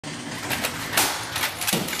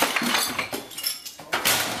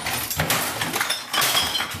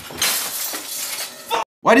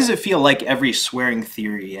Why does it feel like every swearing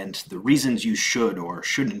theory and the reasons you should or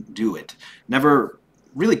shouldn't do it never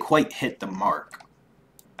really quite hit the mark?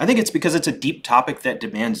 I think it's because it's a deep topic that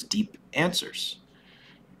demands deep answers.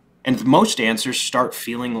 And most answers start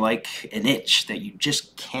feeling like an itch that you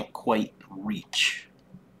just can't quite reach.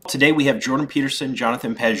 Today we have Jordan Peterson,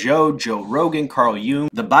 Jonathan Pageau, Joe Rogan, Carl Jung,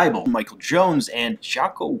 the Bible, Michael Jones, and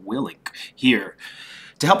Jocko Willink here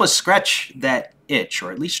to help us scratch that itch,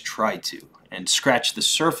 or at least try to, and scratch the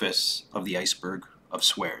surface of the iceberg of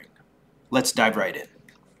swearing. Let's dive right in.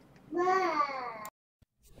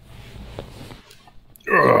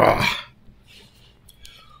 Ugh.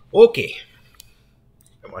 Okay.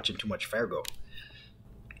 I'm watching too much Fargo.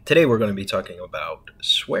 Today we're going to be talking about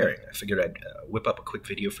swearing. I figured I'd whip up a quick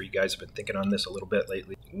video for you guys. I've been thinking on this a little bit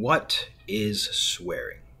lately. What is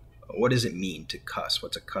swearing? What does it mean to cuss?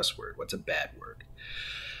 What's a cuss word? What's a bad word?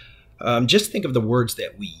 Just think of the words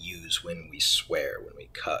that we use when we swear, when we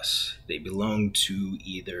cuss. They belong to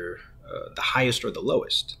either the highest or the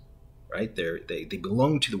lowest, right? They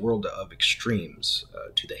belong to the world of extremes,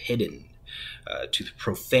 to the hidden, to the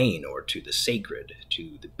profane or to the sacred,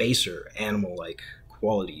 to the baser animal-like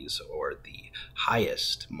qualities, or the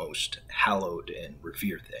highest, most hallowed and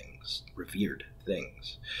revered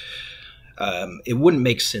things. It wouldn't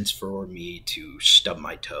make sense for me to stub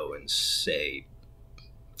my toe and say,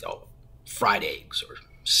 oh, fried eggs or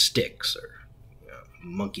sticks or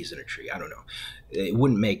monkeys in a tree. I don't know. It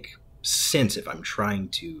wouldn't make sense if I'm trying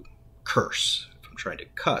to curse. If I'm trying to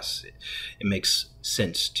cuss, it makes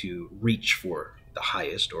sense to reach for the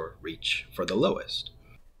highest or reach for the lowest.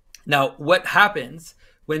 Now, what happens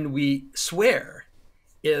when we swear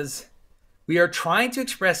is we are trying to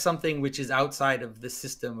express something which is outside of the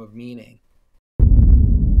system of meaning.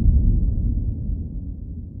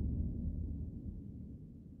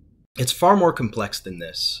 It's far more complex than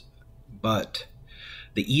this, but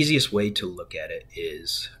the easiest way to look at it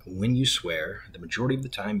is when you swear, the majority of the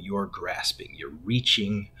time you're grasping, you're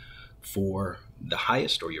reaching for the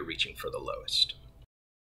highest or you're reaching for the lowest.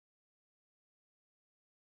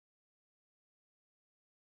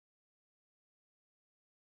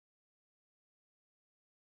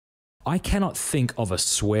 I cannot think of a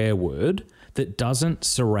swear word that doesn't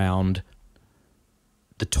surround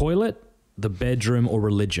the toilet, the bedroom, or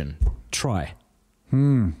religion. Try.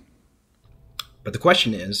 But the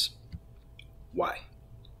question is, why?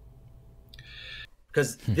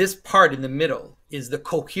 Because this part in the middle is the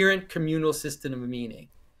coherent communal system of meaning.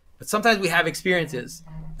 But sometimes we have experiences,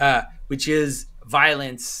 which is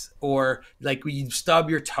violence, or like you stub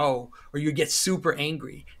your toe, or you get super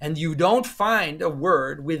angry, and you don't find a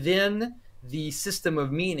word within the system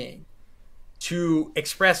of meaning to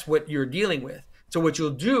express what you're dealing with. So what you'll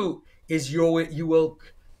do is you will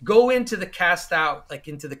go into the cast out, like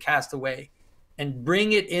into the cast away, and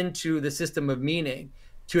bring it into the system of meaning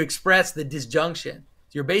to express the disjunction.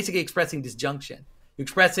 So you're basically expressing disjunction. You're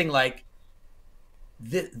expressing like,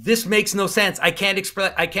 this makes no sense. I can't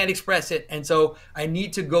express it. And so I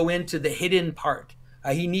need to go into the hidden part.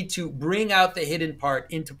 You need to bring out the hidden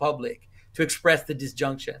part into public to express the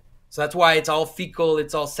disjunction. So that's why it's all fecal,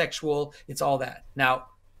 it's all sexual, it's all that. Now,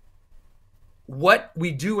 what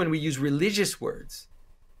we do when we use religious words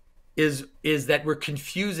is that we're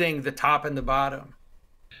confusing the top and the bottom.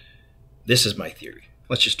 This is my theory.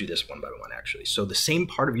 Let's just do this one by one, actually. So the same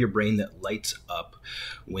part of your brain that lights up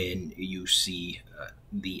when you see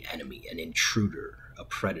the enemy, an intruder, a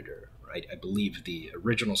predator, right? I believe the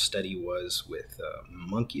original study was with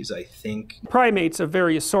monkeys, I think. Primates of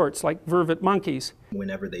various sorts, like vervet monkeys.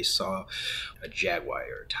 Whenever they saw a jaguar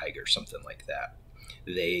or a tiger, something like that,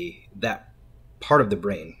 that part of the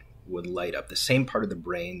brain would light up, the same part of the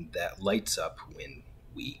brain that lights up when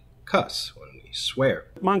we cuss, when we swear.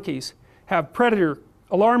 Monkeys have predator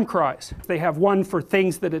alarm cries. They have one for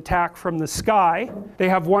things that attack from the sky. They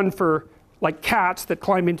have one for like cats that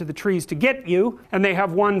climb into the trees to get you. And they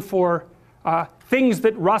have one for things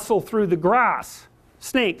that rustle through the grass,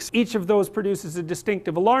 snakes. Each of those produces a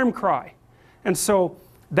distinctive alarm cry. And so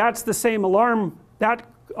that's the same alarm, that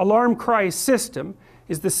alarm cry system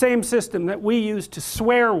is the same system that we use to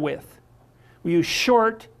swear with. We use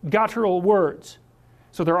short, guttural words.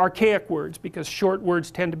 So they're archaic words because short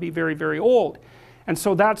words tend to be very, very old. And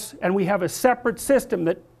so and we have a separate system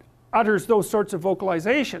that utters those sorts of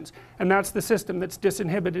vocalizations, and that's the system that's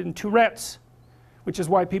disinhibited in Tourette's, which is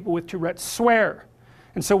why people with Tourette's swear.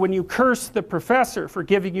 And so when you curse the professor for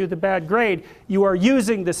giving you the bad grade, you are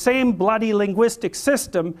using the same bloody linguistic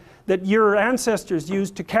system that your ancestors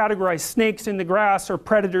used to categorize snakes in the grass or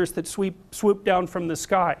predators that swoop down from the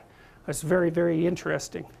sky. That's very, very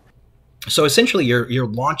interesting. So essentially, you're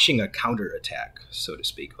launching a counterattack, so to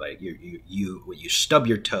speak. Like you stub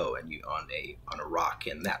your toe and you on a rock,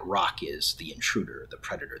 and that rock is the intruder, the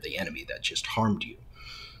predator, the enemy that just harmed you,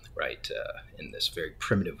 right? In this very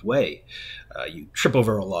primitive way, you trip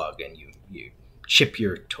over a log and you chip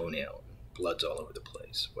your toenail, blood's all over the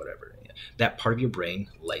place, whatever. That part of your brain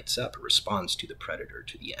lights up, it responds to the predator,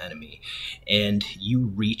 to the enemy, and you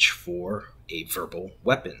reach for a verbal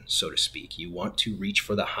weapon, so to speak. You want to reach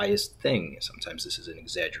for the highest thing. Sometimes this is an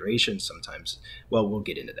exaggeration, sometimes, well, we'll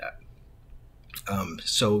get into that.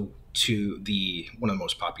 So to one of the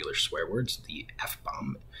most popular swear words, the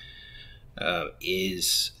F-bomb,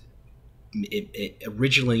 is it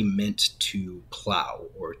originally meant to plow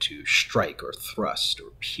or to strike or thrust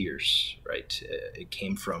or pierce, right? It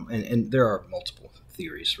came from, and there are multiple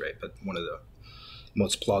theories, right? But one of the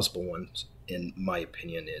most plausible ones, in my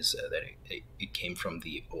opinion, is that it came from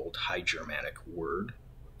the old High Germanic word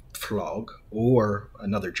flog, or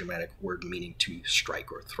another Germanic word meaning to strike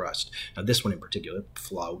or thrust. Now this one in particular,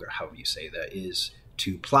 flog, or however you say that, is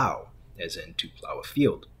to plow, as in to plow a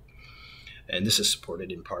field. And this is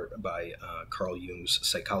supported in part by Carl Jung's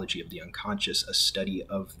Psychology of the Unconscious, a study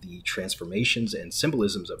of the transformations and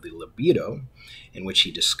symbolisms of the libido, in which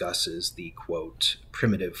he discusses the, quote,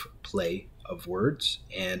 primitive play of words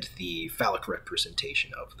and the phallic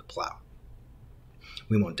representation of the plow.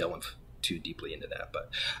 We won't delve too deeply into that, but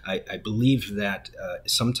I believe that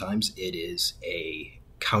sometimes it is a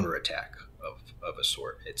counterattack of a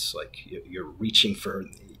sort. It's like you're reaching for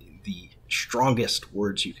the strongest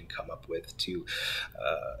words you can come up with to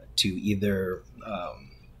either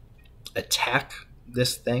attack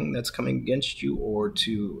this thing that's coming against you, or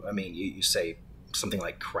to, I mean, you say something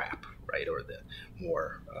like crap, right, or the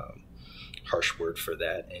more harsh word for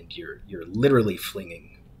that, and you're literally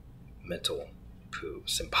flinging mental poo,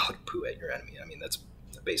 symbolic poo at your enemy. I mean, that's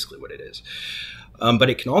basically what it is. But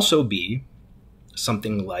it can also be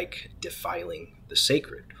something like defiling the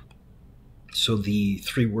sacred. So the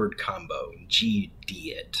three-word combo, GD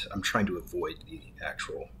it. I'm trying to avoid the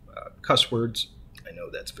actual cuss words. I know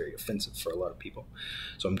that's very offensive for a lot of people,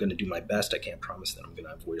 so I'm going to do my best. I can't promise that I'm going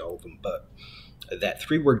to avoid all of them, but that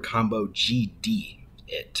three-word combo, GD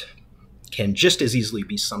it, can just as easily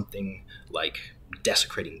be something like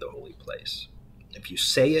desecrating the holy place. If you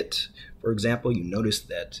say it, for example, you notice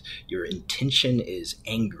that your intention is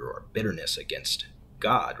anger or bitterness against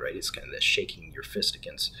God, right? It's kind of that shaking your fist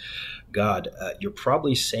against God. You're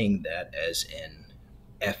probably saying that as an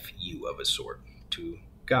FU of a sort to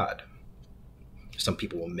God. Some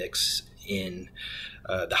people will mix in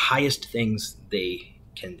the highest things they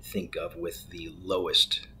can think of with the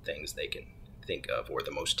lowest things they can think of, or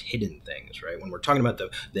the most hidden things, right? When we're talking about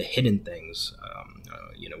the hidden things,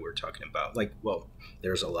 we're talking about, like, well,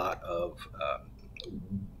 there's a lot of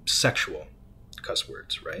sexual cuss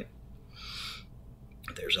words, right?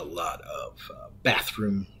 There's a lot of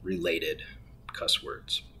bathroom-related cuss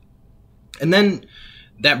words. And then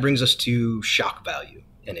that brings us to shock value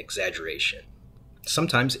and exaggeration.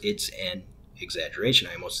 Sometimes it's an exaggeration.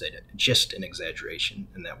 I almost said just an exaggeration,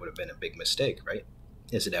 and that would have been a big mistake, right?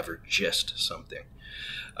 Is it ever just something?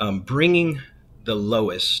 Bringing the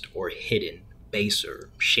lowest or hidden, baser,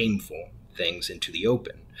 shameful things into the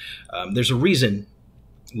open. There's a reason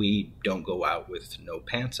we don't go out with no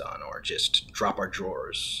pants on, or just drop our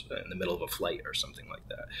drawers in the middle of a flight or something like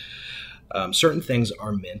that. Certain things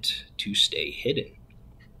are meant to stay hidden.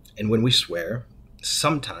 And when we swear,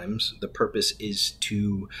 sometimes the purpose is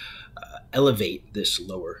to elevate this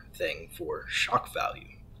lower thing for shock value,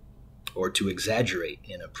 or to exaggerate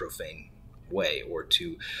in a profane way, or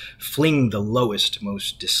to fling the lowest,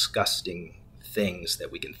 most disgusting things that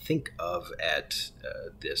we can think of at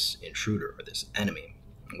this intruder or this enemy,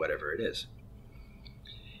 whatever it is.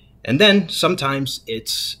 And then sometimes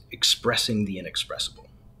it's expressing the inexpressible.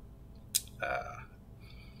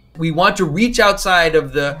 We want to reach outside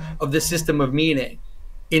of the system of meaning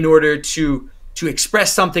in order to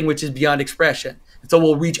express something which is beyond expression. And so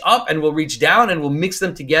we'll reach up and we'll reach down and we'll mix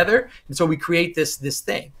them together, and so we create this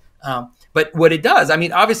thing. But what it does, I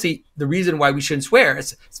mean, obviously, the reason why we shouldn't swear,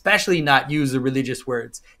 especially not use the religious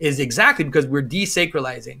words, is exactly because we're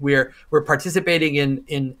desacralizing. We're participating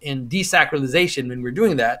in desacralization when we're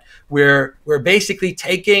doing that. We're basically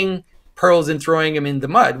taking pearls and throwing them in the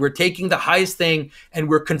mud. We're taking the highest thing and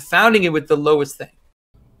we're confounding it with the lowest thing.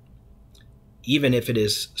 Even if it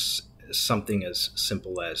is something as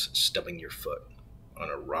simple as stubbing your foot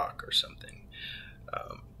on a rock or something,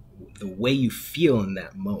 the way you feel in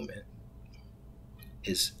that moment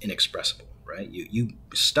is inexpressible, right? You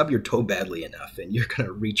stub your toe badly enough and you're going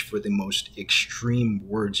to reach for the most extreme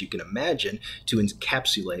words you can imagine to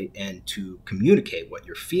encapsulate and to communicate what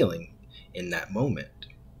you're feeling in that moment,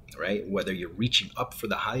 right? Whether you're reaching up for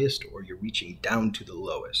the highest or you're reaching down to the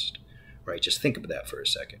lowest, right? Just think of that for a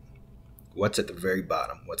second. What's at the very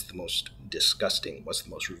bottom? What's the most disgusting? What's the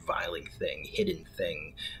most reviling thing, hidden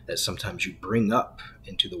thing that sometimes you bring up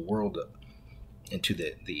into the world, into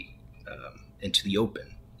the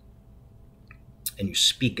open, and you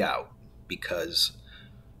speak out because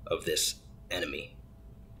of this enemy,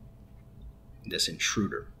 this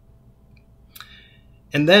intruder?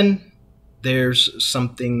 And then there's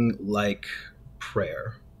something like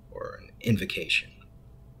prayer or an invocation.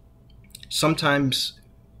 Sometimes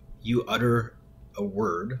you utter a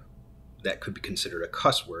word that could be considered a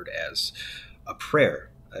cuss word as a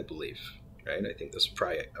prayer, I believe, right? I think this is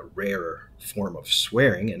probably a rarer form of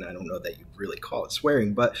swearing, and I don't know that you'd really call it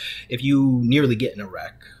swearing, but if you nearly get in a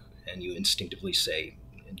wreck and you instinctively say,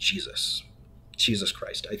 Jesus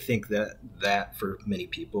Christ, I think that for many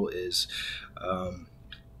people is,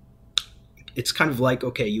 it's kind of like,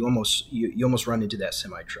 okay, you almost run into that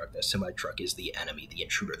semi-truck. That semi-truck is the enemy, the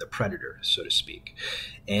intruder, the predator, so to speak.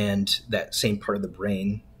 And that same part of the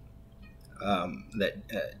brain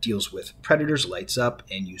that deals with predators lights up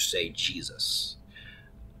and you say Jesus.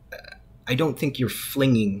 I don't think you're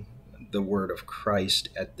flinging the word of Christ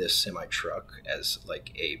at this semi-truck as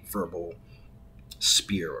like a verbal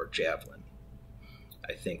spear or javelin.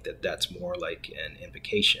 I think that's more like an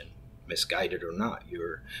invocation. Misguided or not,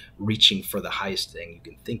 you're reaching for the highest thing you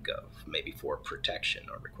can think of, maybe for protection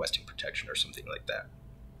or requesting protection or something like that.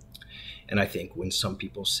 And I think when some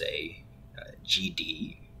people say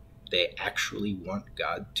GD, they actually want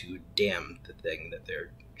God to damn the thing that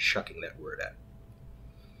they're chucking that word at.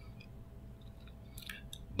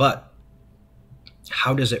 But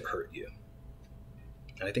how does it hurt you?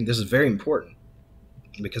 And I think this is very important,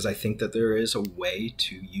 because I think that there is a way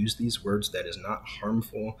to use these words that is not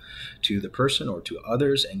harmful to the person or to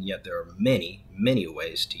others, and yet there are many, many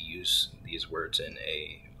ways to use these words in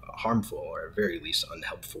a harmful or at very least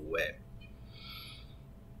unhelpful way.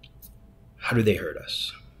 How do they hurt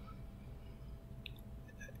us?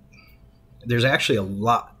 There's actually a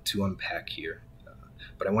lot to unpack here,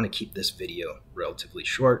 but I want to keep this video relatively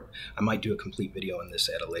short. I might do a complete video on this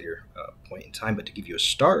at a later point in time, but to give you a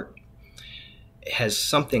start, it has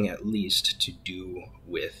something at least to do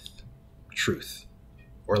with truth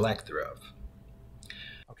or lack thereof.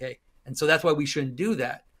 Okay, and so that's why we shouldn't do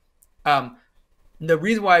that. The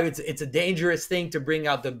reason why it's a dangerous thing to bring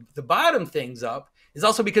out the bottom things up is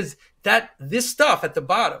also because this stuff at the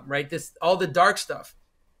bottom, right? This all the dark stuff.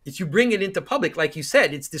 If you bring it into public, like you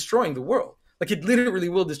said, it's destroying the world. Like it literally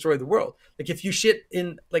will destroy the world. Like if you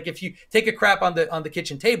if you take a crap on the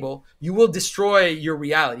kitchen table, you will destroy your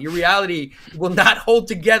reality. Your reality will not hold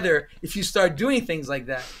together if you start doing things like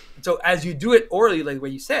that. And so as you do it orally, like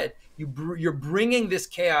what you said, you're bringing this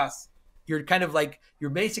chaos. You're kind of like, you're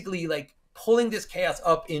basically like pulling this chaos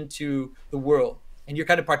up into the world, and you're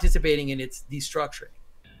kind of participating in its destructuring.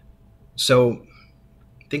 So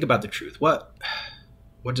think about the truth. What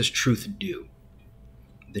does truth do?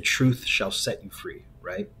 The truth shall set you free,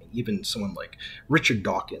 right? Even someone like Richard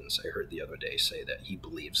Dawkins, I heard the other day, say that he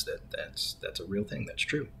believes that's a real thing. That's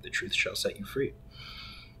true. The truth shall set you free.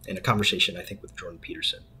 In a conversation, I think, with Jordan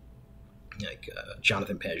Peterson, like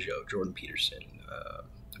Jonathan Pageau, Jordan Peterson,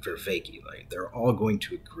 Vervaeke, like they're all going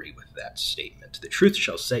to agree with that statement. The truth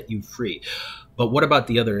shall set you free. But what about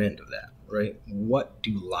the other end of that, right? What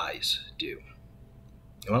do lies do?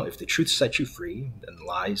 Well, if the truth sets you free, then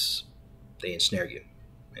lies, they ensnare you.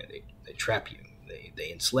 They trap you.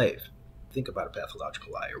 They enslave. Think about a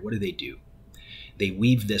pathological liar. What do? They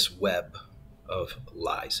weave this web of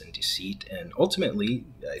lies and deceit, and ultimately,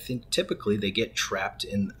 I think typically they get trapped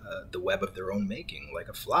in the web of their own making, like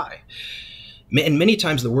a fly. And many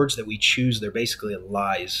times the words that we choose, they're basically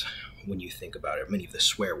lies when you think about it. Many of the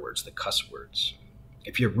swear words, the cuss words.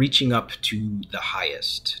 If you're reaching up to the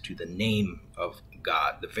highest, to the name of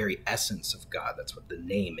God, the very essence of God, that's what the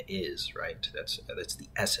name is, right? That's the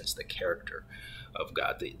essence, the character of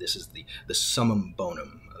God. This is the summum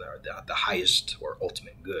bonum, the highest or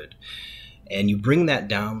ultimate good. And you bring that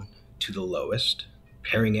down to the lowest,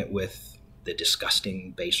 pairing it with the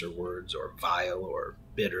disgusting, baser words, or vile, or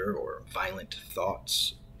bitter, or violent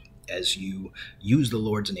thoughts, as you use the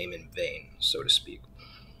Lord's name in vain, so to speak.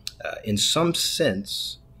 In some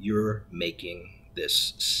sense, you're making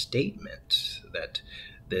this statement that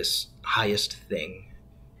this highest thing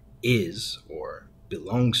is, or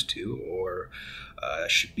belongs to, or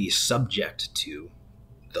should be subject to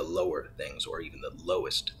the lower things, or even the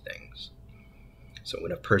lowest things. So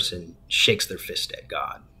when a person shakes their fist at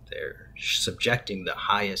God, they're subjecting the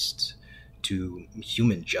highest to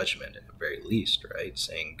human judgment at the very least, right?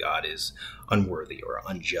 Saying God is unworthy or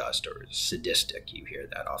unjust or sadistic. You hear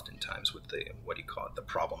that oftentimes with the, what do you call it, the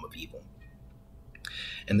problem of evil.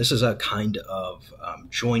 And this is a kind of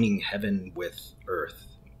joining heaven with earth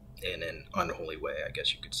in an unholy way, I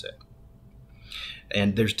guess you could say.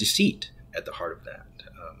 And there's deceit at the heart of that,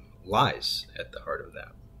 lies at the heart of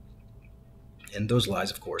that. And those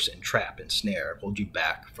lies, of course, entrap, ensnare, hold you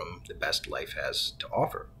back from the best life has to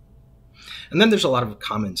offer. And then there's a lot of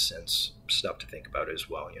common sense stuff to think about as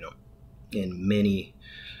well, you know. In many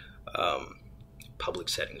public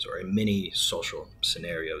settings or in many social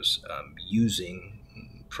scenarios, using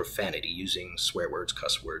profanity, using swear words,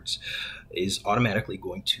 cuss words, is automatically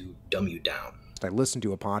going to dumb you down. I listened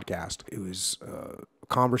to a podcast. It was a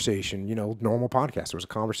conversation, you know, normal podcast. There was a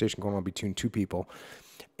conversation going on between two people,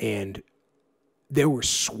 and they were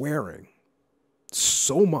swearing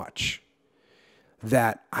so much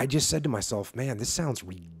that I just said to myself, man, this sounds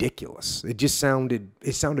ridiculous. It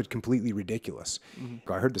sounded completely ridiculous.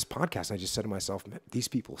 Mm-hmm. I heard this podcast and I just said to myself, man, these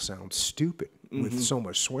people sound stupid with so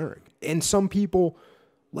much swearing. And some people,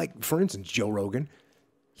 like for instance, Joe Rogan,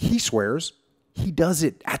 he swears. He does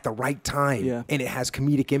it at the right time, and it has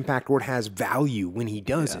comedic impact or it has value when he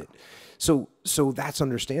does it. So that's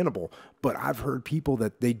understandable. But I've heard people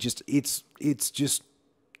that they just, it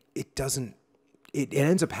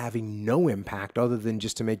ends up having no impact other than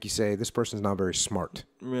just to make you say, this person's not very smart.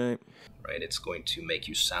 Right. It's going to make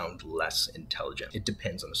you sound less intelligent. It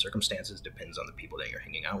depends on the circumstances, depends on the people that you're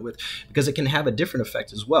hanging out with, because it can have a different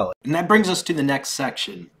effect as well. And that brings us to the next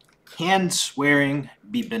section. Can swearing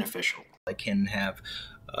be beneficial? It can have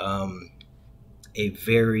a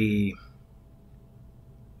very,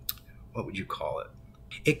 what would you call it?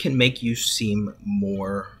 It can make you seem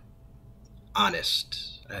more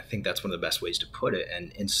honest. I think that's one of the best ways to put it.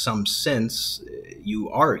 And in some sense,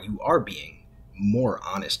 you are being more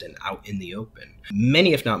honest and out in the open.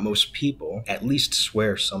 Many, if not most people, at least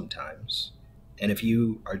swear sometimes. And if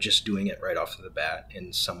you are just doing it right off the bat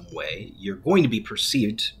in some way, you're going to be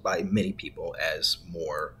perceived by many people as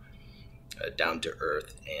more down to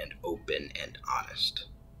earth and open and honest,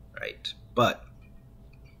 right? But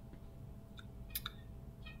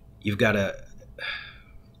you've got to,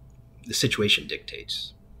 the situation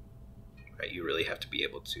dictates, right? You really have to be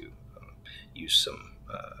able to use some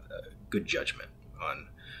good judgment on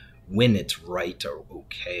when it's right or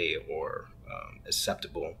okay or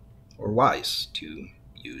acceptable or wise to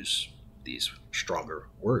use these stronger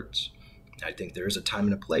words. I think there is a time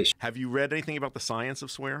and a place. Have you read anything about the science of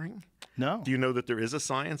swearing? No. Do you know that there is a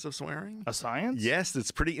science of swearing? A science? Yes,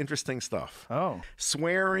 it's pretty interesting stuff. Oh.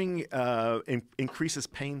 Swearing increases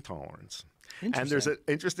pain tolerance. And there's an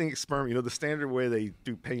interesting experiment. You know, the standard way they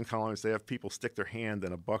do pain tolerance, they have people stick their hand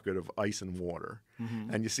in a bucket of ice and water,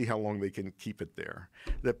 and you see how long they can keep it there.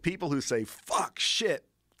 The people who say, fuck, shit,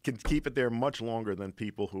 can keep it there much longer than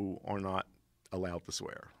people who are not allowed to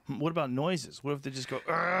swear. What about noises? What if they just go,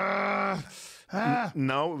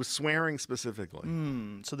 No, it was swearing specifically.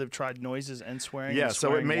 So they've tried noises and swearing? Yeah, and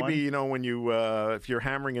so it may one? be, you know, when you, if you're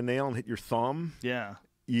hammering a nail and hit your thumb, yeah,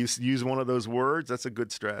 you use one of those words, that's a good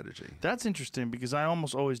strategy. That's interesting because I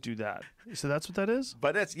almost always do that. So that's what that is?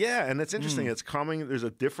 But that's, yeah, and it's interesting. It's coming, there's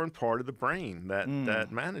a different part of the brain that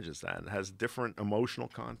manages that. It has different emotional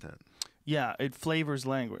content. Yeah, it flavors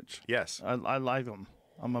language. Yes. I like them.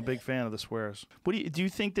 I'm a big fan of the swears. What do you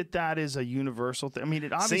think that is a universal thing? I mean,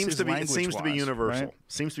 it obviously seems to be. It seems to be universal. Right?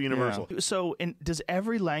 Seems to be universal. Yeah. So, does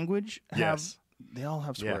every language have? Yes. They all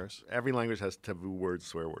have swears. Yeah. Every language has taboo words,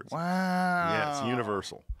 swear words. Wow. Yeah, it's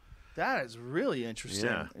universal. That is really interesting.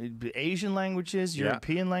 Yeah. Asian languages,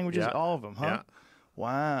 European languages, all of them, huh? Yeah.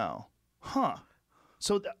 Wow. Huh.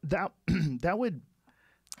 So that that would,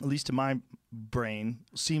 at least to my brain,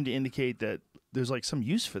 seem to indicate that there's like some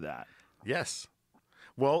use for that. Yes.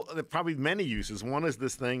 Well, there are probably many uses. One is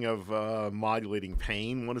this thing of modulating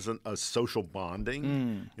pain. One is a social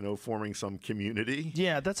bonding, you know, forming some community.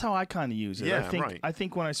 Yeah, that's how I kind of use it. Yeah, right. I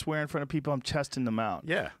think when I swear in front of people, I'm chesting them out.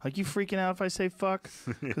 Yeah. Like, you freaking out if I say fuck?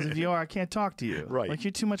 Because if you are, I can't talk to you. Right. Like,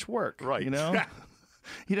 you're too much work. Right. You know?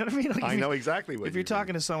 You know what I mean? Like, I know exactly what if you're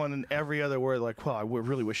talking to someone and every other word, like, well, I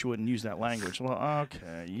really wish you wouldn't use that language. Well,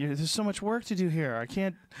 okay. There's so much work to do here.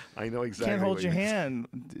 I know exactly. Can't hold your hand,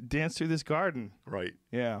 dance through this garden. Right.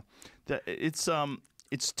 Yeah. It's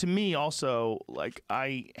to me also, like,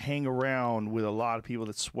 I hang around with a lot of people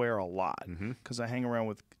that swear a lot because I hang around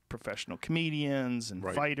with professional comedians and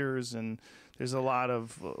fighters, and there's a lot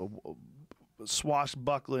of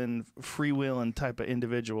swashbuckling, freewheeling type of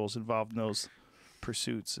individuals involved in those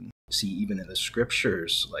pursuits. And See, even in the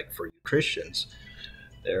scriptures, like for you Christians,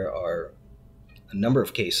 there are a number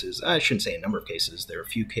of cases. I shouldn't say a number of cases. There are a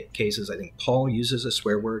few cases. I think Paul uses a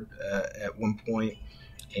swear word at one point,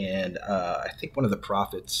 and I think one of the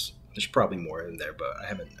prophets. There's probably more in there, but I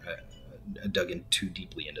haven't dug in too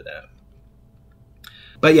deeply into that.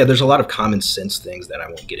 But yeah, there's a lot of common sense things that I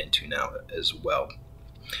won't get into now as well.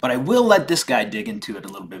 But I will let this guy dig into it a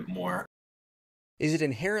little bit more. Is it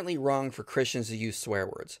inherently wrong for Christians to use swear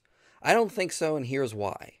words? I don't think so, and here's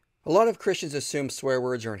why. A lot of Christians assume swear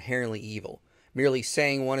words are inherently evil. Merely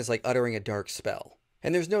saying one is like uttering a dark spell.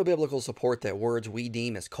 And there's no biblical support that words we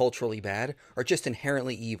deem as culturally bad are just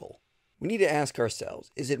inherently evil. We need to ask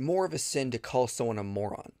ourselves, is it more of a sin to call someone a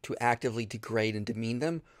moron, to actively degrade and demean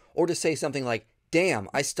them, or to say something like, damn,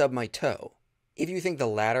 I stubbed my toe? If you think the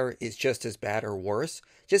latter is just as bad or worse,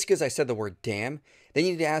 just because I said the word damn, then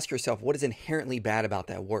you need to ask yourself what is inherently bad about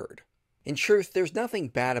that word. In truth, there's nothing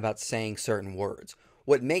bad about saying certain words.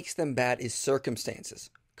 What makes them bad is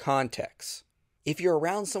circumstances, context. If you're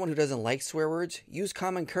around someone who doesn't like swear words, use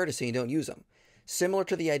common courtesy and don't use them, similar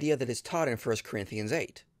to the idea that is taught in 1 Corinthians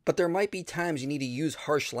 8. But there might be times you need to use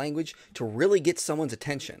harsh language to really get someone's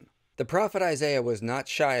attention. The prophet Isaiah was not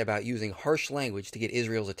shy about using harsh language to get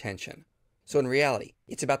Israel's attention. So in reality,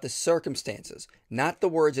 it's about the circumstances, not the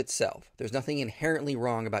words itself. There's nothing inherently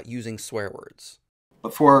wrong about using swear words.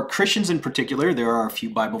 But for Christians in particular, there are a few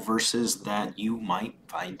Bible verses that you might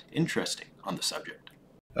find interesting on the subject.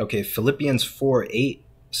 Okay, Philippians 4:8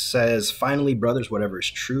 says, finally, brothers, whatever is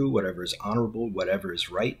true, whatever is honorable, whatever is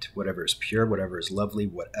right, whatever is pure, whatever is lovely,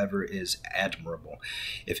 whatever is admirable.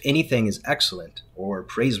 If anything is excellent or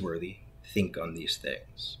praiseworthy, think on these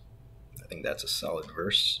things. I think that's a solid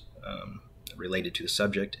verse related to the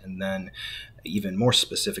subject. And then even more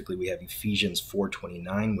specifically, we have Ephesians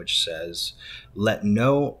 4:29, which says, let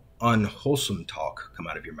no unwholesome talk come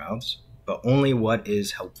out of your mouths, but only what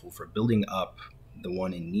is helpful for building up the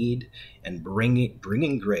one in need and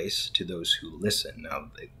bringing grace to those who listen.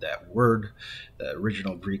 Now, that word, the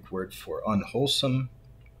original Greek word for unwholesome,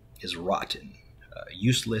 is rotten,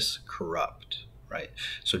 useless, corrupt, right?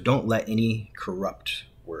 So don't let any corrupt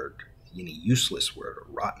word, any useless word or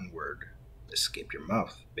rotten word escape your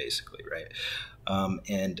mouth, basically, right?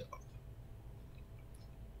 And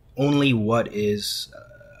only what is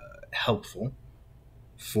helpful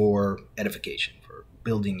for edification, for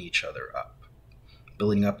building each other up.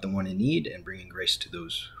 Building up the one in need and bringing grace to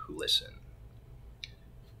those who listen.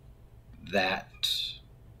 That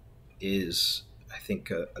is, I think,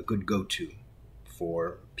 a good go-to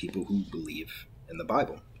for people who believe in the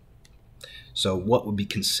Bible. So what would be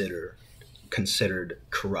considered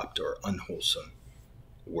corrupt or unwholesome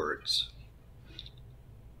words?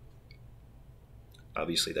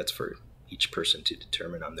 Obviously, that's for each person to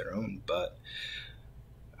determine on their own, but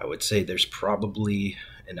I would say there's probably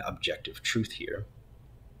an objective truth here.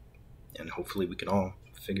 And hopefully we can all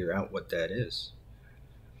figure out what that is.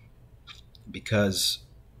 Because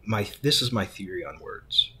this is my theory on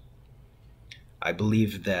words. I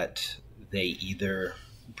believe that they either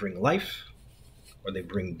bring life or they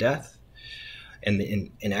bring death. And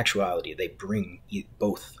in actuality, they bring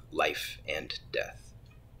both life and death.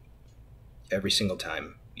 Every single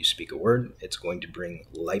time you speak a word, it's going to bring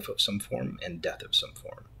life of some form and death of some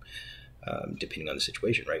form, depending on the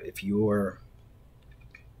situation, right?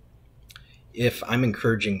 If I'm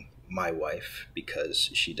encouraging my wife because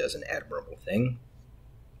she does an admirable thing,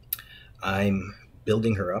 I'm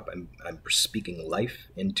building her up. I'm speaking life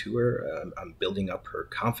into her. I'm building up her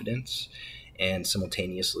confidence and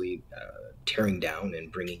simultaneously tearing down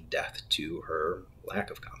and bringing death to her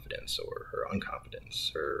lack of confidence or her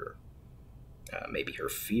unconfidence or maybe her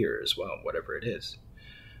fear as well, whatever it is.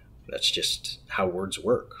 That's just how words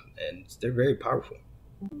work, and they're very powerful.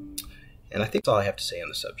 And I think that's all I have to say on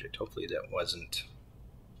the subject. Hopefully that wasn't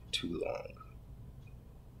too long.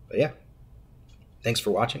 But yeah, thanks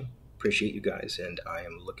for watching. Appreciate you guys, and I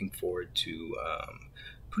am looking forward to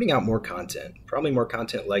putting out more content. Probably more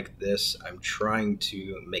content like this. I'm trying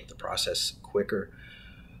to make the process quicker.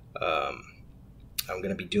 I'm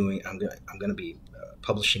going to be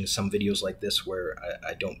publishing some videos like this where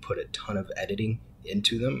I don't put a ton of editing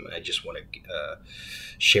into them. I just want to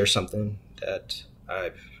share something that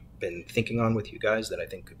I've been thinking on with you guys that I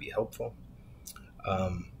think could be helpful.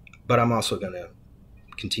 But I'm also going to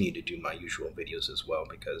continue to do my usual videos as well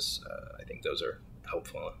because I think those are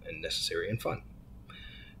helpful and necessary and fun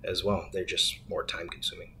as well. They're just more time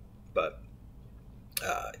consuming. But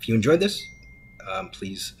if you enjoyed this,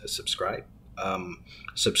 please subscribe.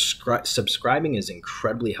 Subscribing is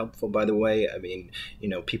incredibly helpful, by the way. I mean,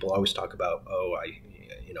 people always talk about,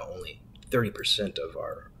 only 30% of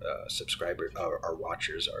our subscribers, our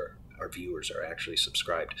watchers, our viewers are actually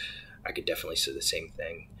subscribed. I could definitely say the same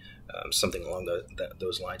thing. Something along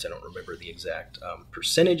those lines. I don't remember the exact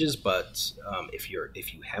percentages, but if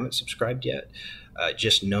you haven't subscribed yet,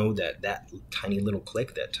 just know that tiny little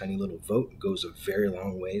click, that tiny little vote goes a very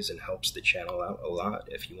long ways and helps the channel out a lot.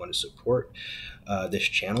 If you want to support this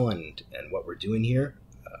channel and what we're doing here,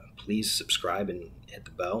 please subscribe and hit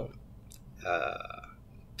the bell.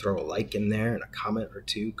 Throw a like in there and a comment or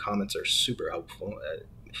two. Comments are super helpful.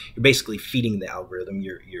 You're basically feeding the algorithm.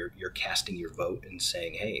 You're casting your vote and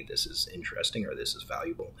saying, hey, this is interesting or this is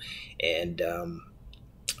valuable, and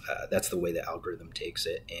that's the way the algorithm takes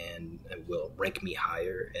it, and will rank me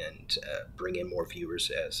higher and bring in more viewers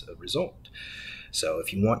as a result. So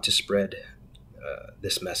if you want to spread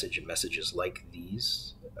this message and messages like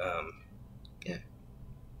these,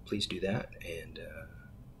 please do that. And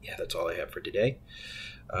that's all I have for today.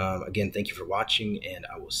 Again, thank you for watching, and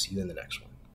I will see you in the next one.